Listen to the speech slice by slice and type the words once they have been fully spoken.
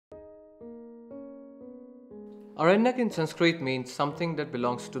Aaranyak in Sanskrit means something that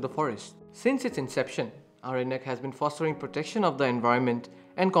belongs to the forest. Since its inception, Aaranyak has been fostering protection of the environment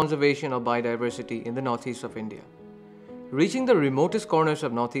and conservation of biodiversity in the northeast of India. Reaching the remotest corners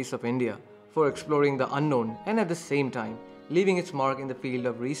of northeast of India for exploring the unknown and at the same time leaving its mark in the field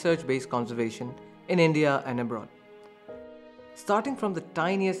of research-based conservation in India and abroad. Starting from the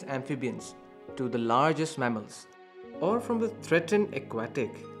tiniest amphibians to the largest mammals, or from the threatened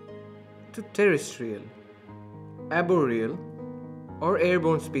aquatic to terrestrial, arboreal, or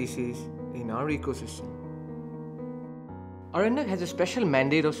airborne species in our ecosystem. Aaranyak has a special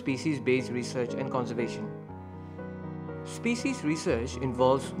mandate of species-based research and conservation. Species research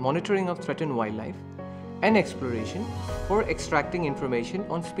involves monitoring of threatened wildlife and exploration for extracting information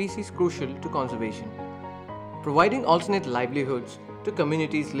on species crucial to conservation, providing alternate livelihoods to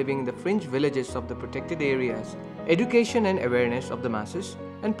communities living in the fringe villages of the protected areas, education and awareness of the masses,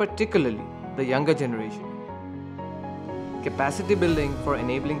 and particularly the younger generation. Capacity building for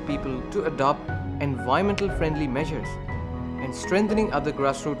enabling people to adopt environmental friendly measures and strengthening other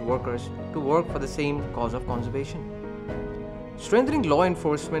grassroots workers to work for the same cause of conservation. Strengthening law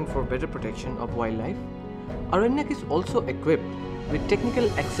enforcement for better protection of wildlife, Aaranyak is also equipped with technical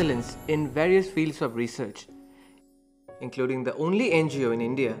excellence in various fields of research, including the only NGO in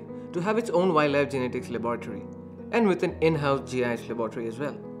India to have its own wildlife genetics laboratory and with an in-house GIS laboratory as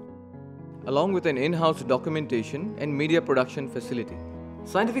well, along with an in-house documentation and media production facility.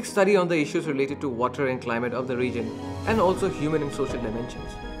 Scientific study on the issues related to water and climate of the region and also human and social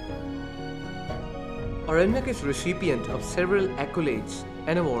dimensions. Aaranyak is recipient of several accolades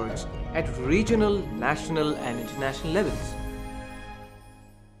and awards at regional, national and international levels.